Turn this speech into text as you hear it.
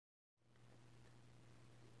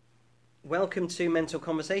Welcome to Mental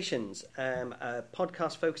Conversations, a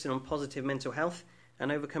podcast focusing on positive mental health and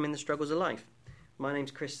overcoming the struggles of life. My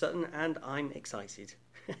name's Chris Sutton and I'm excited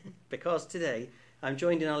because today I'm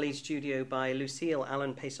joined in our Leeds studio by Lucille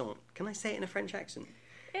Allen-Payson. Can I say it in a French accent?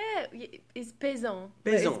 Yeah, it's Payson.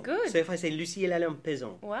 Payson. It's good. So if I say Lucille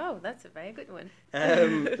Allen-Payson. Wow, that's a very good one.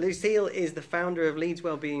 Lucille is the founder of Leeds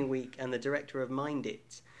Wellbeing Week and the director of Mind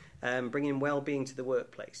It, bringing wellbeing to the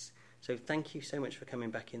workplace. So thank you so much for coming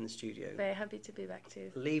back in the studio. Very happy to be back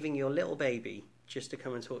too. Leaving your little baby just to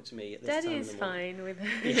come and talk to me at this Daddy time is of the morning. fine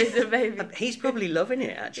with a baby. He's probably loving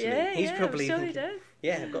it, actually. He's probably I'm sure thinking, he does.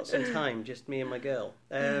 yeah, I've got some time, just me and my girl.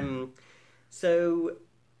 So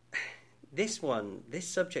this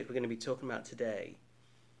subject we're going to be talking about today,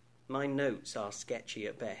 my notes are sketchy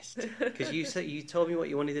at best. Because you told me what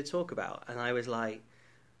you wanted to talk about, and I was like,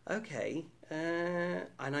 okay.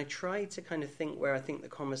 And I try to kind of think where I think the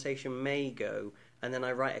conversation may go, and then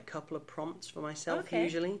I write a couple of prompts for myself,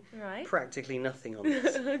 usually. Right. Practically nothing on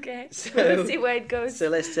this. Okay. So, we'll see where it goes. So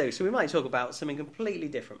let's do. So we might talk about something completely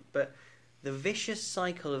different, but the vicious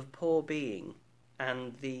cycle of poor being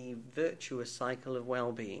and the virtuous cycle of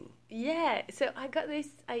well-being. Yeah, so I got this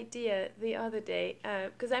idea the other day,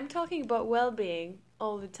 because I'm talking about well-being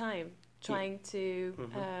all the time, trying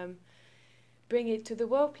to bring it to the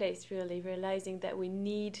workplace, really, realizing that we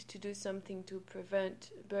need to do something to prevent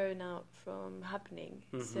burnout from happening.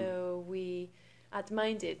 Mm-hmm. So at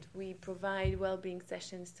Mind It, we provide well-being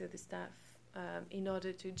sessions to the staff in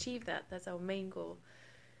order to achieve that. That's our main goal.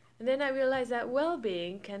 And then I realized that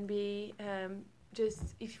well-being can be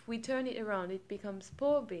just, if we turn it around, it becomes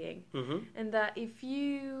poor being. Mm-hmm. And that if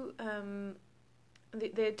you,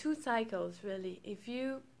 there are two cycles, really. If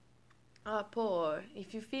you are poor,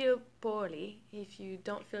 if you feel poorly, if you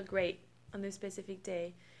don't feel great on a specific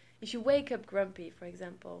day, if you wake up grumpy, for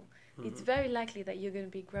example, it's very likely that you're going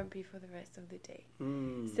to be grumpy for the rest of the day.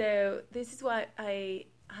 So this is why I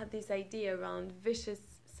had this idea around vicious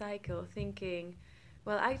cycle, thinking,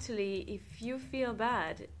 well, actually, if you feel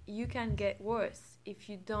bad, you can get worse if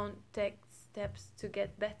you don't take steps to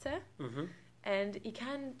get better. And it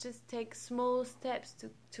can just take small steps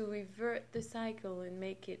to revert the cycle and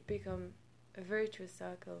make it become a virtuous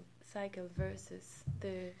cycle versus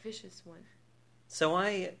the vicious one. So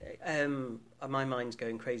my mind's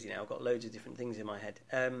going crazy now. I've got loads of different things in my head.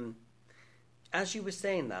 As you were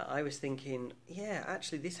saying that, I was thinking, yeah,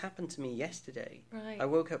 actually, this happened to me yesterday. Right. I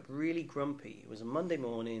woke up really grumpy. It was a Monday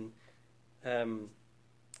morning. I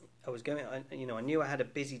knew I had a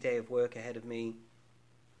busy day of work ahead of me.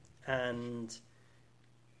 And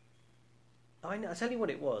I'll tell you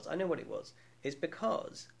what it was. I know what it was. It's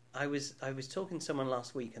because I was talking to someone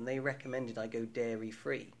last week and they recommended I go dairy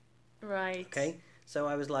free. Right. Okay. So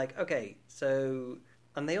I was like, okay. So,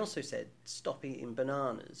 and they also said stop eating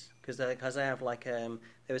bananas because I have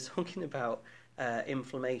they were talking about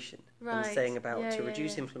inflammation and saying about to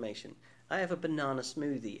reduce inflammation. I have a banana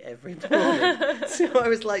smoothie every morning.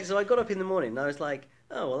 So I got up in the morning and I was like,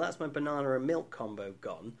 oh, well, that's my banana and milk combo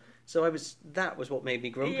gone. So that was what made me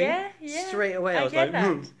grumpy. Yeah. Straight away, I was like,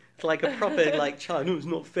 it's like a proper child. No, it's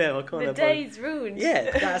not fair. I can't have the day's ruined.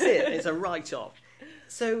 Yeah, that's it. It's a write-off.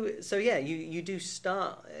 So yeah, you do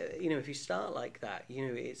start. If you start like that,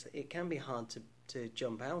 it can be hard to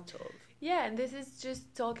jump out of. Yeah, and this is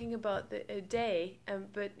just talking about a day,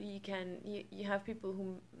 but you have people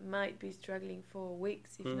who might be struggling for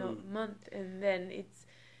weeks, if not months, and then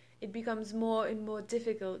it becomes more and more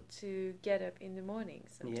difficult to get up in the morning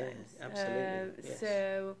sometimes. Yeah, absolutely. Yes.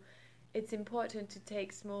 So it's important to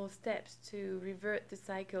take small steps to revert the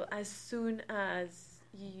cycle as soon as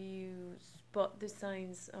you spot the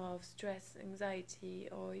signs of stress, anxiety,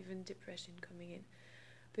 or even depression coming in,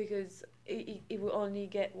 because it will only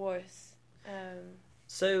get worse.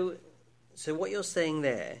 So what you're saying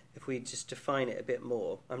there, if we just define it a bit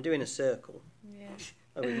more, I'm doing a circle. Yeah.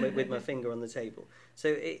 with my finger on the table. So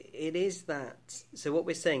it is that. So what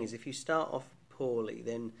we're saying is, if you start off poorly,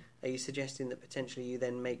 then are you suggesting that potentially you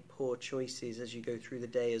then make poor choices as you go through the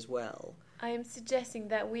day as well? I am suggesting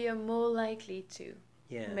that we are more likely to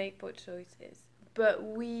make poor choices, but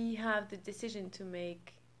we have the decision to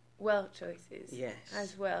make well choices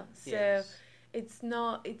as well. So it's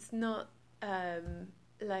not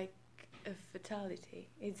like a fatality.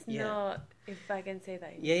 It's not, if I can say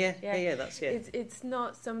that. Yeah, that's it. It's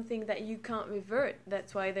not something that you can't revert.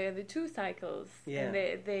 That's why there are the two cycles, and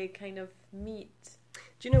they kind of meet.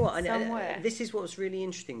 Do you know what? Somewhere. This is what's really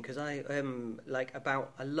interesting because I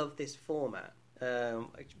love this format,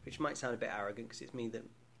 which might sound a bit arrogant because it's me that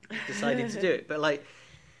decided to do it, but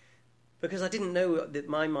because I didn't know that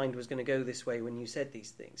my mind was going to go this way when you said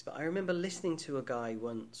these things. But I remember listening to a guy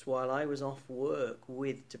once while I was off work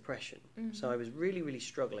with depression. Mm-hmm. So I was really, really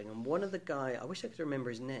struggling. And one of the guy, I wish I could remember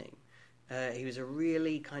his name. He was a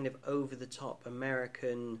really kind of over-the-top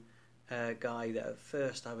American guy that at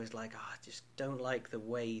first I was like, I just don't like the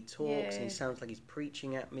way he talks, and he sounds like he's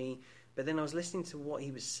preaching at me. But then I was listening to what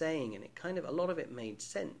he was saying, and it kind of, a lot of it made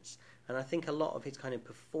sense. And I think a lot of his kind of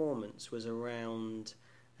performance was around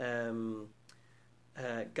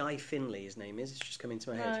Guy Finley, his name is. It's just come into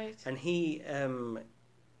my head. Right. And he,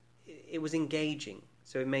 it was engaging,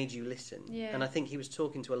 so it made you listen. Yeah. And I think he was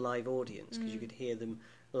talking to a live audience because you could hear them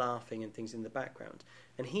laughing and things in the background.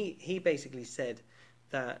 And he basically said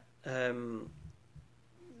that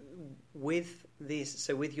with this,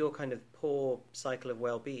 so with your kind of poor cycle of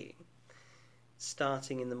well-being,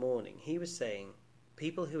 starting in the morning, he was saying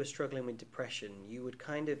people who are struggling with depression, you would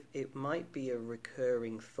kind of, it might be a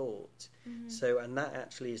recurring thought. Mm-hmm. So, and that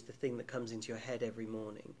actually is the thing that comes into your head every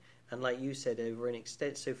morning. And like you said, over an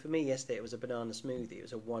extent, so for me yesterday it was a banana smoothie. It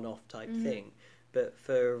was a one-off type thing. But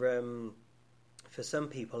for some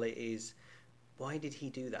people it is, why did he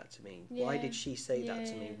do that to me? Why did she say that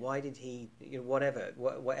to me? Why did he, whatever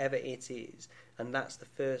it is. And that's the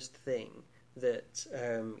first thing that,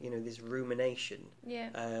 this rumination,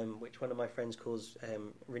 which one of my friends calls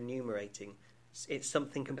remunerating. It's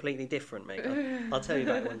something completely different, mate. I'll tell you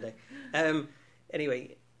about it one day.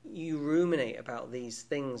 Anyway, you ruminate about these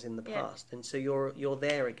things in the past, and so you're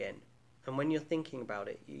there again. And when you're thinking about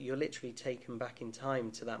it, you're literally taken back in time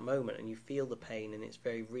to that moment, and you feel the pain, and it's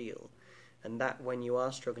very real. And that, when you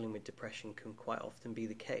are struggling with depression, can quite often be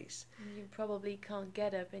the case. You probably can't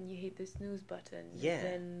get up, and you hit the snooze button. Yeah,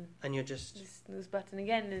 then and you're just the snooze button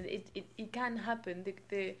again, and it can happen.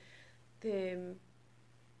 The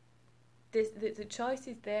choice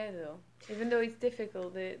is there, though. Even though it's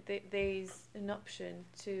difficult, there's an option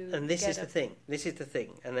to. And this is the thing. This is the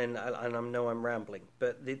thing. And then I know I'm rambling,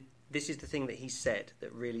 but this is the thing that he said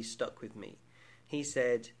that really stuck with me. He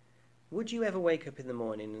said, would you ever wake up in the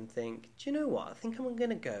morning and think, do you know what? I think I'm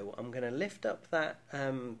going to lift up that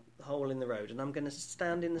hole in the road, and I'm going to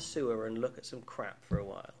stand in the sewer and look at some crap for a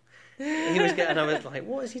while. And I was like,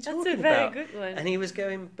 what is he talking about? That's a very good one. And he was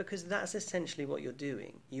going, because that's essentially what you're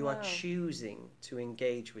doing. You are choosing to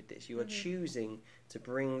engage with this. You are choosing to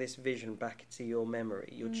bring this vision back to your memory.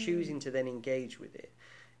 You're choosing to then engage with it.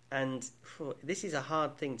 And this is a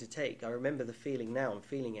hard thing to take. I remember the feeling now. I'm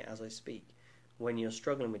feeling it as I speak. When you're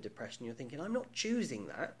struggling with depression, you're thinking, I'm not choosing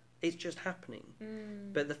that. It's just happening.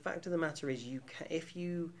 But the fact of the matter is, if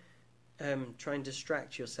you try and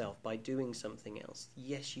distract yourself by doing something else,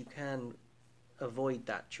 yes, you can avoid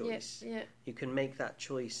that choice. Yeah. You can make that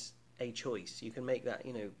choice a choice. You can make that,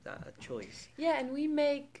 that a choice. Yeah, and we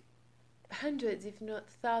make hundreds, if not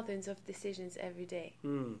thousands, of decisions every day.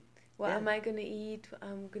 What am I going to eat? What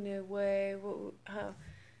I'm going to wear?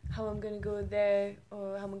 How I'm going to go there,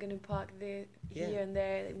 or how I'm going to park there, here and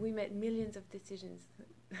there. We made millions of decisions.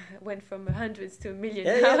 Went from hundreds to a million.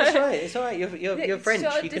 Yeah, that's right. It's all right. You're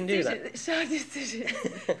French. You can do that. Short decisions.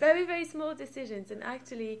 Very, very small decisions. And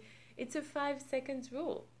actually, it's a 5 seconds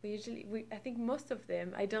rule. I think most of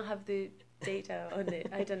them, I don't have the data on it,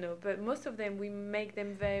 I don't know, but most of them, we make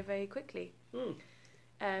them very, very quickly.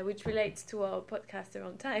 Which relates to our podcaster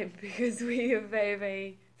on time, because we are very,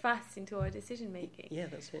 very fast into our decision making. Yeah,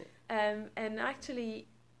 that's it. And actually,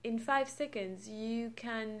 in 5 seconds, you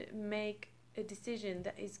can make a decision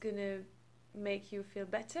that is going to make you feel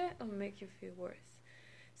better or make you feel worse.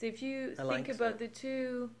 So if you think about the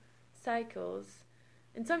two cycles,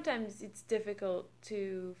 and sometimes it's difficult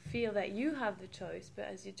to feel that you have the choice, but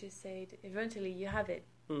as you just said, eventually you have it.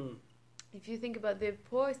 If you think about the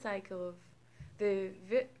poor cycle of the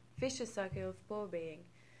vicious cycle of poor being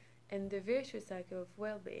and the virtuous cycle of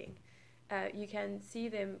well-being, you can see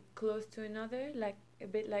them close to another, like a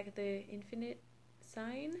bit like the infinite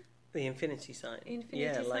sign. The infinity sign.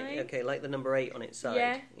 Sign. Like the number 8 on its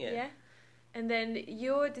side. Yeah. And then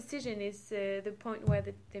your decision is the point where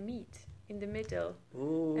they meet in the middle.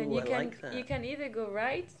 Ooh, and you like that. You can either go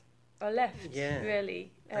right or left.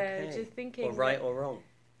 really. Just thinking. Or right or wrong.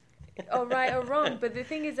 Or right or wrong. But the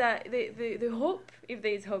thing is that the hope, if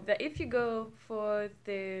there is hope, that if you go for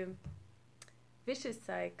the vicious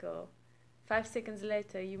cycle, 5 seconds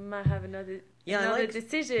later you might have another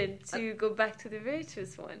decision to go back to the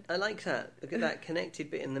virtuous one. I like that. Look at that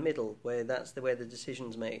connected bit in the middle, where that's where the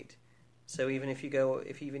decision's made. So even if you go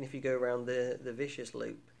around the vicious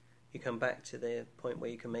loop, you come back to the point where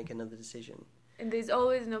you can make another decision. And there's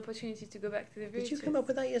always an opportunity to go back to the virtuous. Did you come up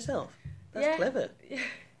with that yourself? That's yeah. clever. Yeah.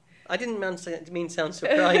 I didn't mean sound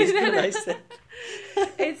surprised when I said.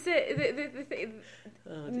 It's the thing.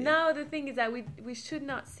 Oh, dear. Now the thing is that we should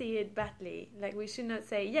not see it badly. Like, we should not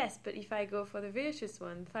say yes, but if I go for the virtuous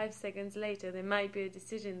one, 5 seconds later there might be a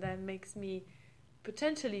decision that makes me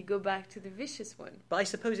potentially go back to the vicious one. But I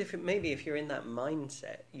suppose if you're in that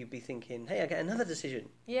mindset, you'd be thinking, hey, I get another decision.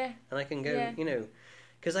 Yeah. And I can go, Yeah.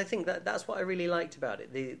 because I think that's what I really liked about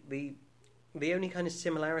it. The only kind of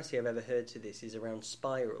similarity I've ever heard to this is around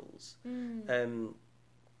spirals.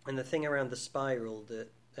 And the thing around the spiral that,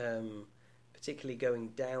 particularly going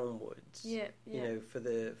downwards, for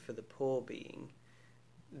the poor being,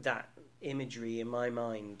 that imagery in my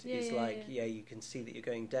mind is you can see that you're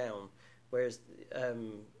going down. Whereas,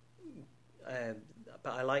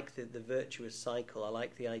 but I like the virtuous cycle. I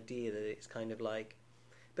like the idea that it's kind of like,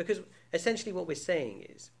 because essentially what we're saying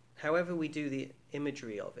is, however we do the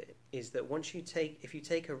imagery of it, is that if you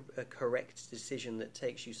take a correct decision that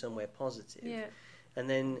takes you somewhere positive, and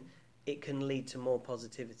then it can lead to more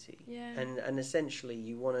positivity. Yeah. And essentially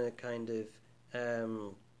you want to kind of,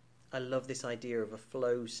 I love this idea of a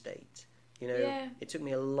flow state. It took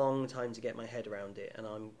me a long time to get my head around it, and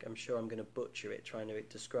I'm sure I'm going to butcher it trying to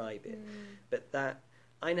describe it. But that,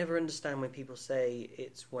 I never understand when people say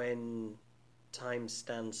it's when time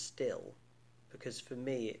stands still, because for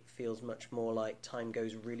me it feels much more like time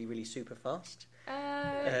goes really, really super fast.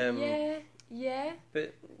 Yeah.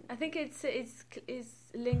 But I think it's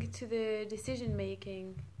linked to the decision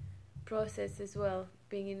making process as well,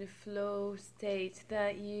 being in a flow state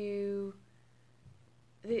that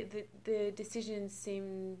the decisions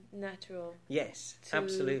seem natural. Yes, to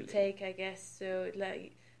absolutely. Take, I guess. So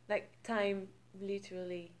like time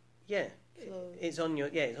literally. Yeah, flows. it's on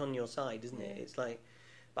your side, isn't it? Yeah. It's like,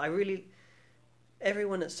 but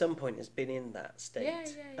everyone at some point has been in that state. Yeah.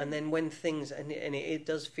 And then when things, and it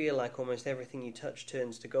does feel like almost everything you touch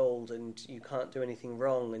turns to gold, and you can't do anything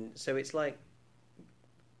wrong, and so it's like,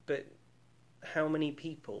 but how many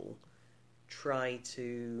people try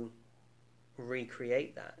to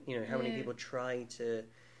recreate that? How many people try to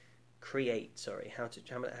create?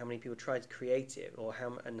 How many people try to create it, or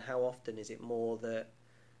how often is it more that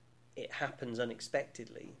it happens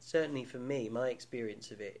unexpectedly? Certainly for me, my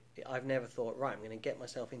experience of it, I've never thought, right, I'm going to get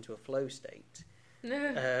myself into a flow state.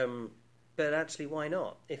 But actually, why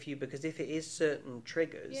not? Because if it is certain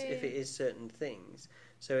triggers, if it is certain things,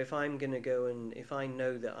 so if I'm going to go and if I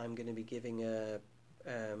know that I'm going to be giving a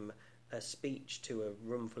speech to a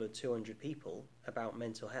room full of 200 people about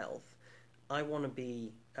mental health, I want to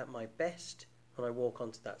be at my best when I walk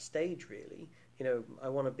onto that stage, really. I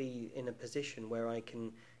want to be in a position where I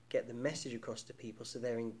can get the message across to people so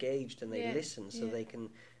they're engaged and they listen, so they can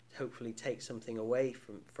hopefully take something away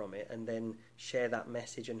from it and then share that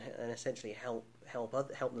message and essentially help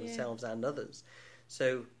themselves and others.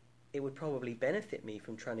 So it would probably benefit me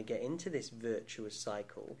from trying to get into this virtuous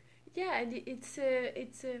cycle. Yeah, and it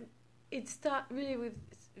starts really with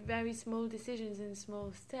very small decisions and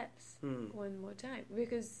small steps. One more time,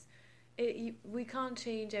 because we can't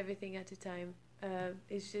change everything at a time.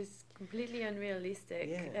 It's just completely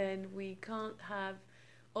unrealistic, and we can't have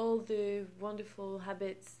all the wonderful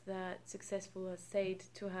habits that successful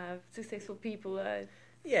people are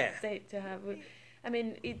said to have. I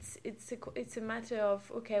mean, it's a matter of,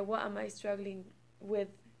 okay, what am I struggling with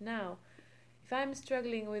now? If I'm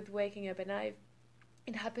struggling with waking up, and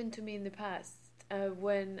it happened to me in the past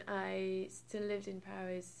when I still lived in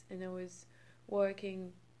Paris and I was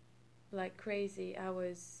working like crazy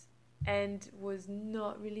hours and was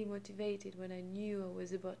not really motivated when I knew I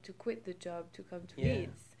was about to quit the job to come to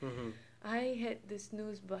Leeds. Mm-hmm. I hit the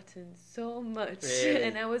snooze button so much,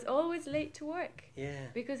 and I was always late to work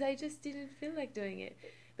because I just didn't feel like doing it.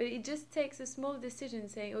 But it just takes a small decision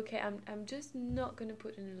saying, okay, I'm just not going to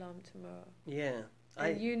put an alarm tomorrow. Yeah.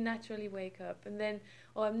 And you naturally wake up, and then,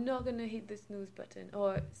 I'm not going to hit the snooze button.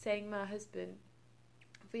 Or saying my husband,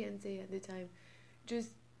 fiancé at the time,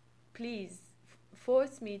 just please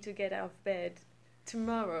force me to get out of bed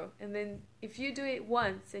tomorrow. And then if you do it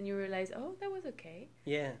once and you realize, that was okay.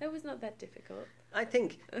 Yeah. That was not that difficult. I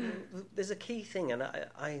think there's a key thing, and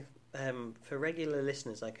I for regular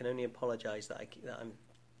listeners, I can only apologise that I'm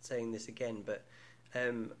saying this again, but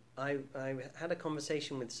I had a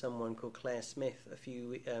conversation with someone called Claire Smith a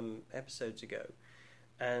few episodes ago,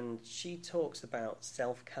 and she talks about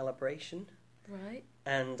self-calibration. Right.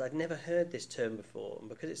 And I'd never heard this term before, and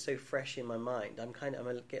because it's so fresh in my mind, I'm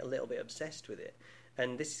get a little bit obsessed with it.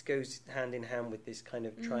 And this goes hand in hand with this kind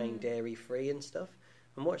of trying dairy-free and stuff.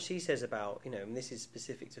 And what she says about, and this is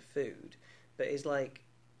specific to food, but is like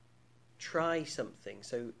try something.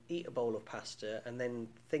 So eat a bowl of pasta and then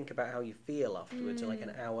think about how you feel afterwards, or like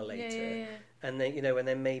an hour later, and then and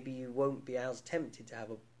then maybe you won't be as tempted to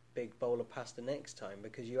have a big bowl of pasta next time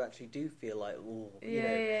because you actually do feel like,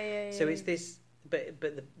 So it's this, but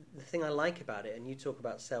the thing I like about it, and you talk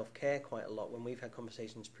about self-care quite a lot when we've had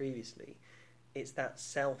conversations previously, it's that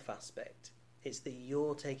self aspect. It's that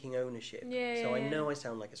you're taking ownership. So I know I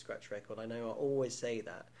sound like a scratch record. I know I always say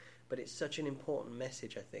that, but it's such an important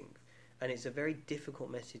message, I think. And it's a very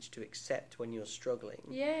difficult message to accept when you're struggling.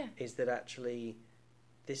 Yeah. Is that actually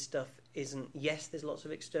this stuff isn't... Yes, there's lots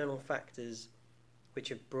of external factors which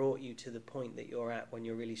have brought you to the point that you're at when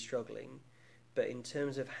you're really struggling. But in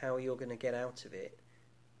terms of how you're going to get out of it,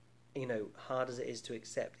 hard as it is to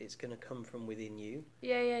accept, it's going to come from within you.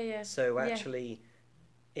 Yeah. So actually,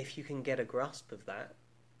 if you can get a grasp of that,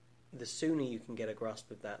 the sooner you can get a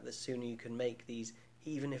grasp of that, the sooner you can make these,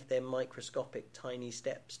 even if they're microscopic, tiny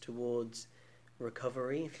steps towards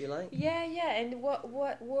recovery, if you like. Yeah, and what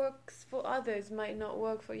works for others might not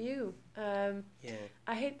work for you. I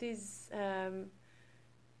hate this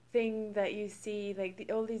thing that you see, like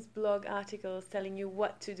all these blog articles telling you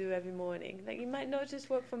what to do every morning. Like, it might not just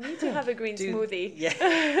work for me to have a green smoothie.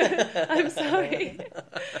 Yeah. I'm sorry.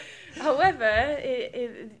 However,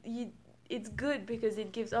 it's good because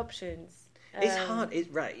it gives options. It's hard.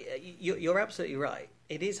 Right. You're absolutely right.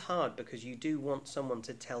 It is hard because you do want someone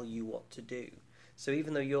to tell you what to do. So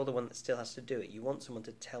even though you're the one that still has to do it, you want someone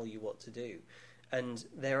to tell you what to do. And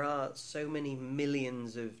there are so many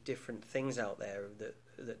millions of different things out there that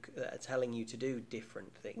are telling you to do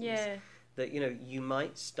different things. Yeah. That you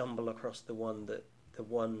might stumble across the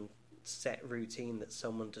one set routine that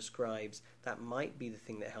someone describes. That might be the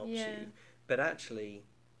thing that helps you. But actually,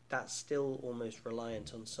 that's still almost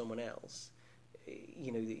reliant on someone else.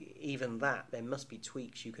 Even that, there must be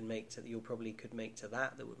tweaks you can make that you probably could make to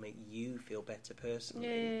that would make you feel better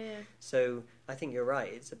personally. Yeah. So I think you're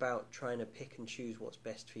right. It's about trying to pick and choose what's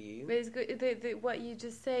best for you. But it's good. What you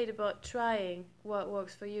just said about trying what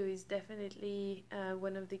works for you is definitely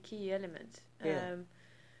one of the key elements.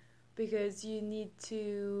 Because you need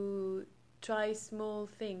to try small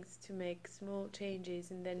things to make small changes,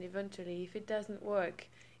 and then eventually, if it doesn't work,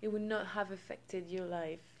 it would not have affected your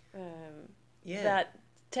life.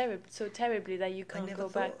 So terribly that you can't go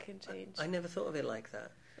back and change. I never thought of it like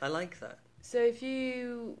that. I like that. So if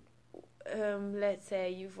you, let's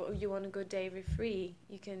say you want to go dairy free,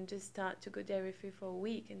 you can just start to go dairy free for a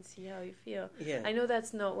week and see how you feel. Yeah. I know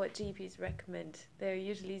that's not what GPs recommend. They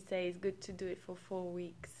usually say it's good to do it for 4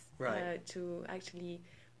 weeks, right? To actually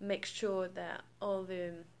make sure that all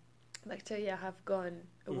the bacteria have gone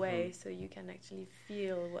away, so you can actually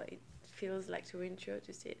feel what it feels like to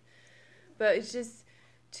reintroduce it. But it's just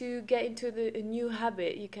to get into a new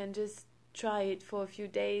habit, you can just try it for a few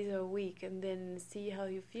days or a week and then see how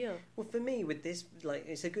you feel. Well, for me, with this,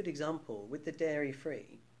 it's a good example. With the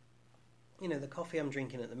dairy-free, the coffee I'm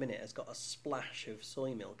drinking at the minute has got a splash of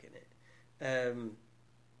soy milk in it.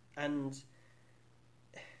 And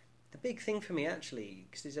the big thing for me, actually,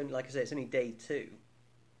 because it's only, like I said, it's only day 2,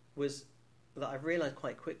 was that I've realised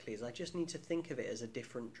quite quickly is I just need to think of it as a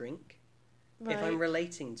different drink. Right. If I'm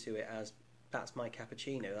relating to it as, that's my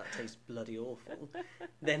cappuccino, that tastes bloody awful,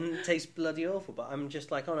 then it tastes bloody awful. But I'm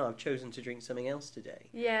just like, oh no, I've chosen to drink something else today.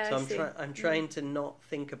 Yeah, so I'm trying to not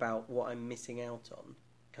think about what I'm missing out on,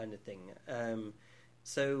 kind of thing. And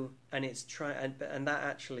that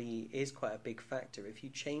actually is quite a big factor. If you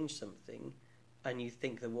change something, and you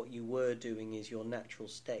think that what you were doing is your natural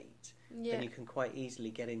state, then you can quite easily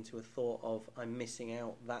get into a thought of, I'm missing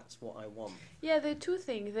out, that's what I want. Yeah, there are two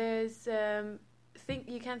things. There's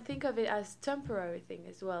you can think of it as temporary thing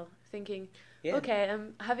as well. Thinking, okay,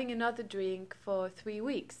 I'm having another drink for 3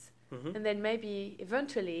 weeks, and then maybe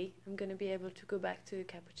eventually I'm going to be able to go back to the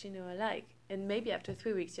cappuccino I like. And maybe after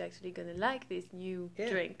 3 weeks you're actually going to like this new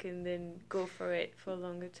drink and then go for it for a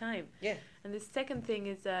longer time. Yeah. And the second thing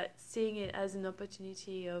is that seeing it as an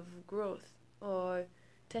opportunity of growth or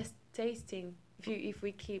tasting, if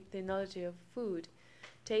we keep the analogy of food,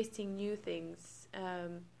 tasting new things,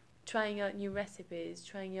 trying out new recipes,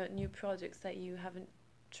 trying out new projects that you haven't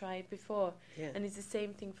tried before. Yeah. And it's the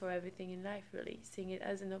same thing for everything in life, really. Seeing it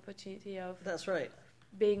as an opportunity of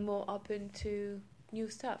being more open to new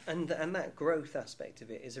stuff. And that growth aspect of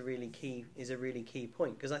it is a really key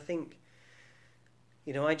point, because I think,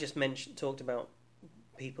 I just talked about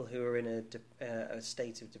people who are in a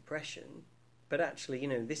state of depression, but actually,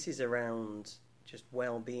 this is around just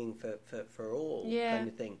well-being for all kind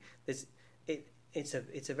of thing. It's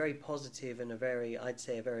a very positive and a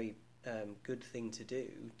very good thing to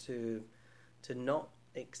do to not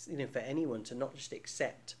for anyone to not just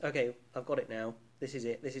accept, okay, I've got it now, this is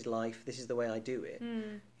it, this is life, this is the way I do it.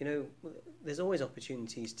 There's always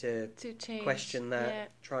opportunities to change, question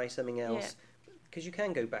that, try something else, because you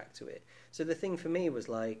can go back to it. So the thing for me was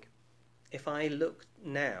like, if I look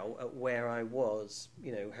now at where I was,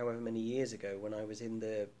 however many years ago, when I was in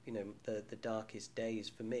the darkest days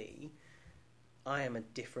for me, I am a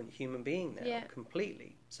different human being now,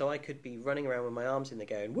 completely. So I could be running around with my arms in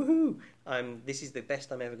the air going, woohoo, this is the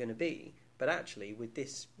best I'm ever going to be. But actually, with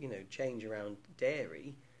this, change around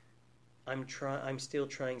dairy, I'm still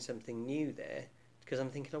trying something new there, because I'm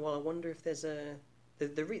thinking, well, I wonder if there's the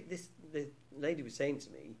lady was saying to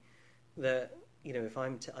me that, if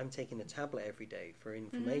I'm taking a tablet every day for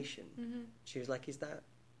information, she was like, is that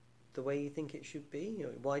the way you think it should be?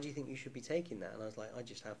 Why do you think you should be taking that? And I was like, I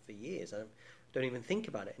just have for years. I don't even think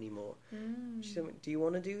about it anymore. She said, do you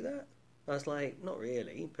want to do that? I was like, not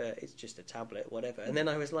really, but it's just a tablet, whatever. And then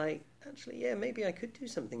I was like, actually, yeah, maybe I could do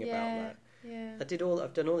something about that. Yeah.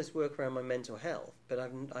 I've done all this work around my mental health, but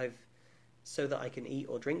I've so that I can eat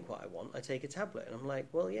or drink what I want, I take a tablet. And I'm like,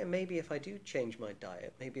 well, yeah, maybe if I do change my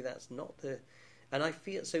diet, maybe that's not the... And I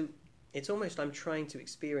feel, so it's almost I'm trying to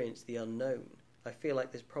experience the unknown. I feel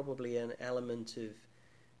like there's probably an element of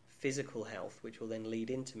physical health which will then lead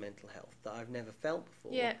into mental health that I've never felt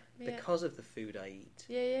before because of the food I eat.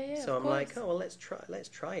 So I'm like, oh well, let's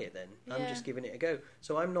try it then. I'm just giving it a go.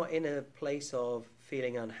 So I'm not in a place of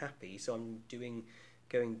feeling unhappy, so I'm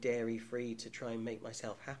going dairy free to try and make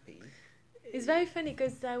myself happy. It's very funny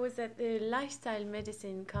because I was at the lifestyle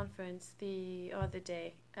medicine conference the other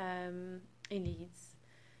day in Leeds,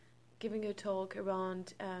 giving a talk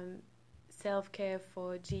around self-care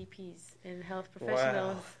for GPs and health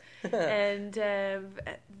professionals. Wow. And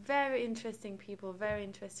very interesting people, very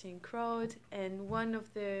interesting crowd. And one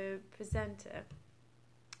of the presenter,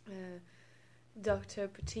 Dr.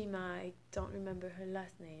 Pratima, I don't remember her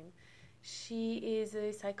last name, she is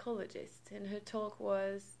a psychologist, and her talk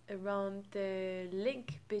was around the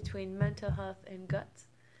link between mental health and gut,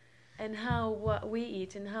 and how what we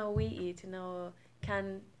eat and how we eat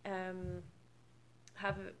can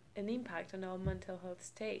have an impact on our mental health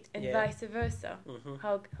state, and vice versa.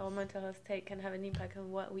 How our mental health state can have an impact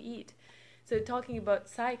on what we eat. So talking about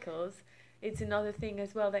cycles, it's another thing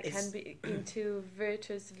as well that can be into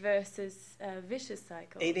virtuous versus vicious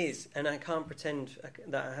cycles. It is, and I can't pretend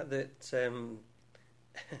that the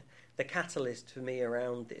catalyst for me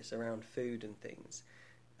around food and things,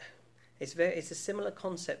 it's a similar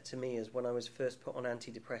concept to me as when I was first put on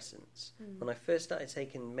antidepressants. When I first started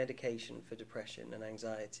taking medication for depression and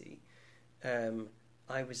anxiety,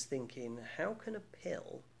 I was thinking, how can a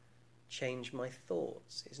pill change my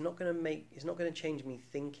thoughts? It's not going to change me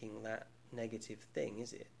thinking that negative thing,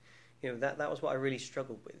 is it? That was what I really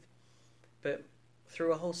struggled with. But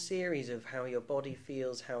through a whole series of how your body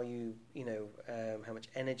feels, how you how much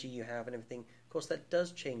energy you have and everything, of course that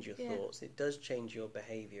does change your thoughts. It does change your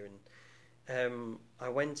behaviour. And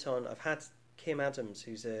I've had Kim Adams,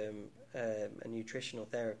 who's a nutritional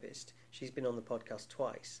therapist. She's been on the podcast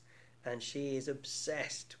twice, and she is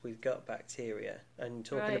obsessed with gut bacteria and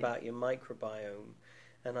talking about your microbiome.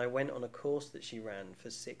 And I went on a course that she ran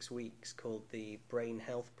for 6 weeks called the Brain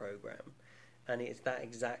Health Program, and it's that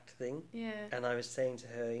exact thing. And I was saying to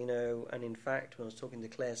her, and in fact, when I was talking to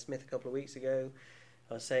Claire Smith a couple of weeks ago,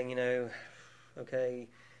 I was saying, okay,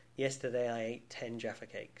 yesterday I ate 10 Jaffa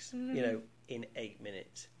cakes, in 8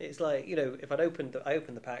 minutes. It's like, if I opened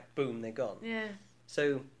the pack, boom, they're gone.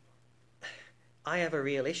 So I have a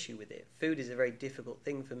real issue with it. Food is a very difficult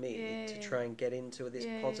thing for me to try and get into this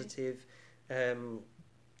positive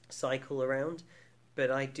cycle around.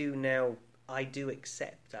 But I do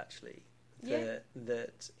accept actually that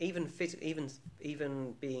even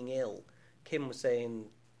being ill, Kim was saying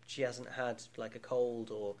she hasn't had like a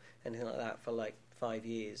cold or anything like that for like 5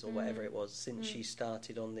 years or whatever it was since she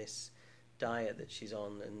started on this diet that she's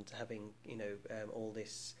on, and having all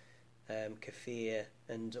this kefir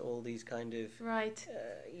and all these kind of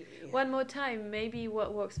one more time, maybe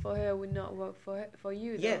what works for her would not work for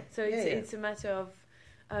you though. So it's a matter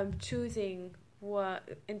of choosing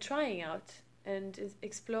what and trying out and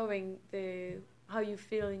exploring how you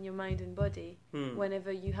feel in your mind and body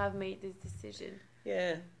whenever you have made this decision.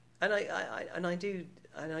 And I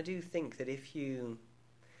do think that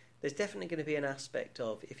there's definitely going to be an aspect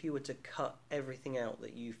of, if you were to cut everything out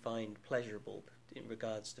that you find pleasurable in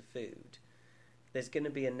regards to food, there's going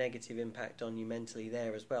to be a negative impact on you mentally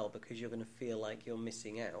there as well, because you're going to feel like you're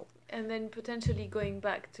missing out. And then potentially going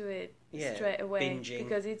back to it straight away, binging,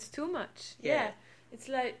 because it's too much. It's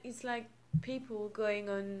like people going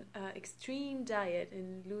on extreme diet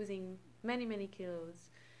and losing many kilos,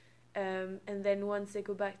 and then once they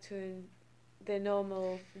go back to their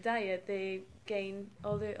normal diet, they gain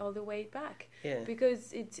all the weight back. Yeah.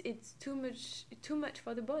 Because it's too much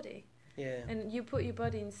for the body. Yeah. And you put your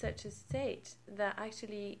body in such a state that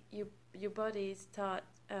actually your body start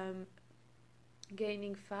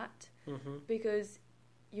gaining fat, because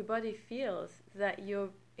your body feels that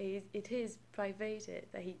it is privated,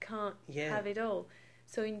 that he can't have it all.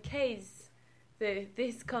 So in case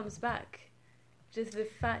this comes back, just the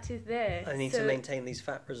fat is there. I need to maintain these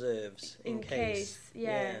fat reserves in case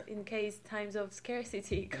times of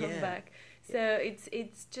scarcity come back. So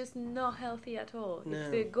it's just not healthy at all. No.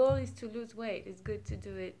 If the goal is to lose weight, it's good to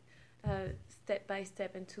do it step by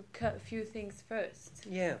step and to cut a few things first.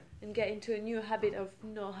 Yeah. And get into a new habit of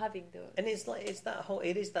not having those. And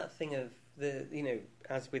it is that thing of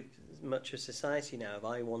as with much of society now, of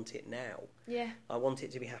I want it now. Yeah. I want it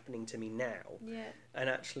to be happening to me now. Yeah. And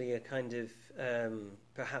actually a kind of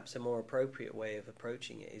perhaps a more appropriate way of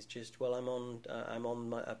approaching it is just, well, I'm on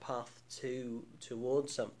a path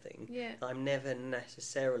towards something that I'm never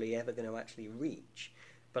necessarily ever going to actually reach,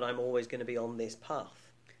 but I'm always going to be on this path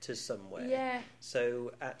to somewhere. Yeah.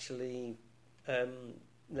 So actually,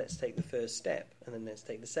 let's take the first step, and then let's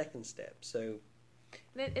take the second step. So,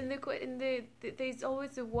 there's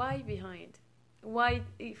always a why behind. Why,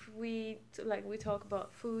 if we talk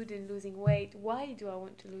about food and losing weight, why do I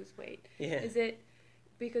want to lose weight? Yeah. Is it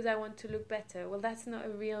because I want to look better? Well, that's not a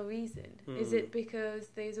real reason. Is it because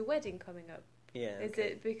there's a wedding coming up? Yeah. Is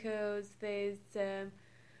it because there's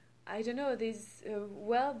I don't know, this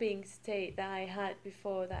well-being state that I had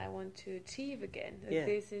before that I want to achieve again? Yeah.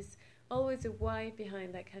 This is always a why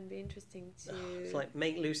behind that can be interesting to. It's like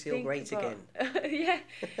make Lucille great about. Again. Yeah,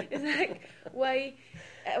 it's like why.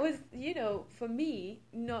 I was, for me,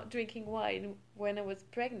 not drinking wine when I was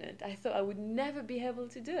pregnant, I thought I would never be able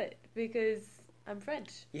to do it because I'm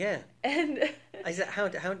French. Yeah. And is that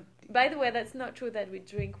how? By the way, that's not true that we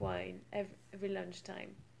drink wine every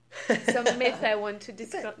lunchtime. Some myth I want to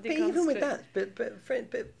deconstruct. But even with that, but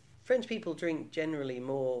French people drink generally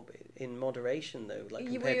more in moderation, though, like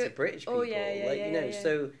compared to British people.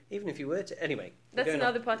 So even if you were to, anyway, that's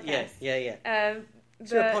another podcast. Yeah.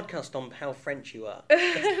 So a podcast on how French you are.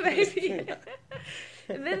 Maybe.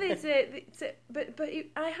 And then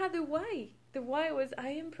I had the why. The why was I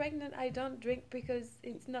am pregnant. I don't drink because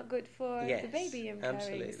it's not good for the baby I'm carrying.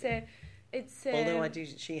 Absolutely. So it's. Although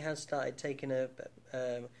she has started taking a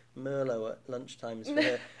Merlot at lunchtimes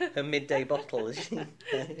for her midday bottle.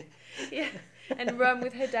 Yeah, and rum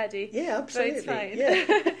with her daddy. Yeah, absolutely. But it's fine. Yeah.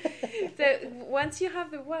 So once you have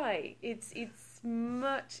the why, it's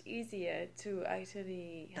much easier to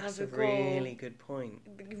actually have a goal. That's a really good point.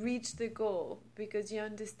 Reach the goal because you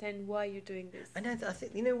understand why you're doing this. And I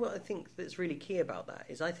think what I think that's really key about that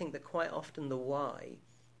is I think that quite often the why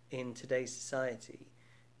in today's society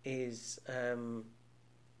is I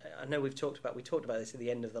know we talked about this at the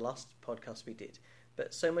end of the last podcast we did,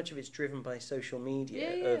 but so much of it's driven by social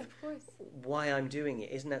media of course. Why I'm doing it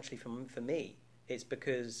isn't actually for me. It's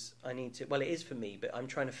because I need to. Well, it is for me, but I'm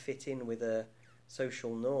trying to fit in with a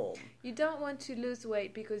social norm. You don't want to lose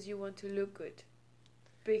weight because you want to look good.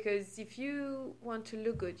 Because if you want to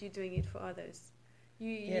look good, you're doing it for others.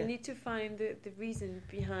 You need to find the reason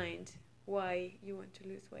behind why you want to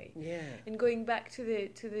lose weight. Yeah. And going back to the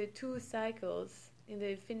 2 cycles in the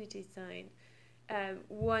infinity sign,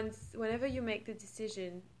 whenever you make the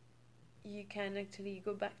decision, you can actually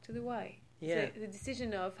go back to the why. Yeah. So the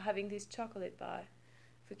decision of having this chocolate bar,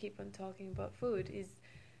 if we keep on talking about food, is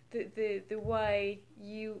the why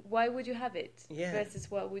would you have it versus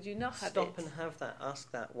why would you not have it. Stop and have that.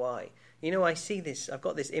 Ask that why. I see this. I've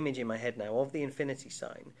got this image in my head now of the infinity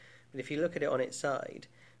sign, but if you look at it on its side,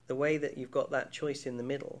 the way that you've got that choice in the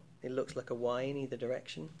middle, it looks like a Y in either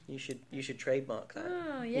direction. You should trademark that.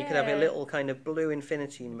 Oh, yeah. You could have a little kind of blue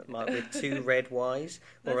infinity mark with 2 red Ys,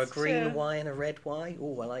 or a green true. Y and a red Y.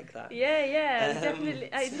 Oh, I like that. Yeah.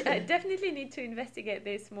 Definitely. I definitely need to investigate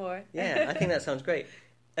this more. Yeah, I think that sounds great.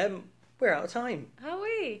 We're out of time. Are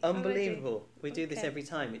we? Unbelievable. We do this every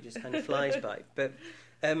time. It just kind of flies by. But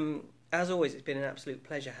as always, it's been an absolute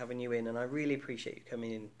pleasure having you in, and I really appreciate you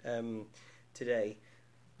coming in today.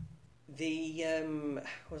 What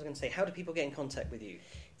was I going to say? How do people get in contact with you?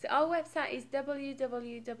 So our website is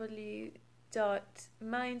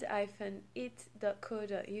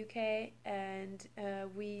www.mind-it.co.uk, and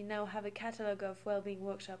we now have a catalogue of wellbeing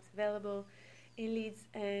workshops available in Leeds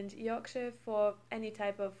and Yorkshire for any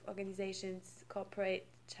type of organisations, corporate,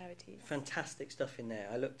 charities. Fantastic stuff in there.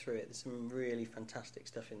 I looked through it. There's some really fantastic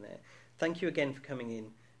stuff in there. Thank you again for coming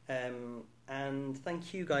in. And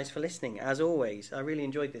thank you guys for listening, as always. I really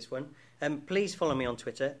enjoyed this one. Please follow me on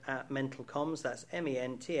Twitter at mentalconvs, that's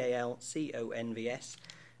mentalconvs,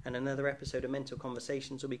 and another episode of Mental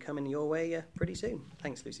Conversations will be coming your way pretty soon.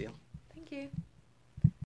 Thanks, Lucille. Thank you.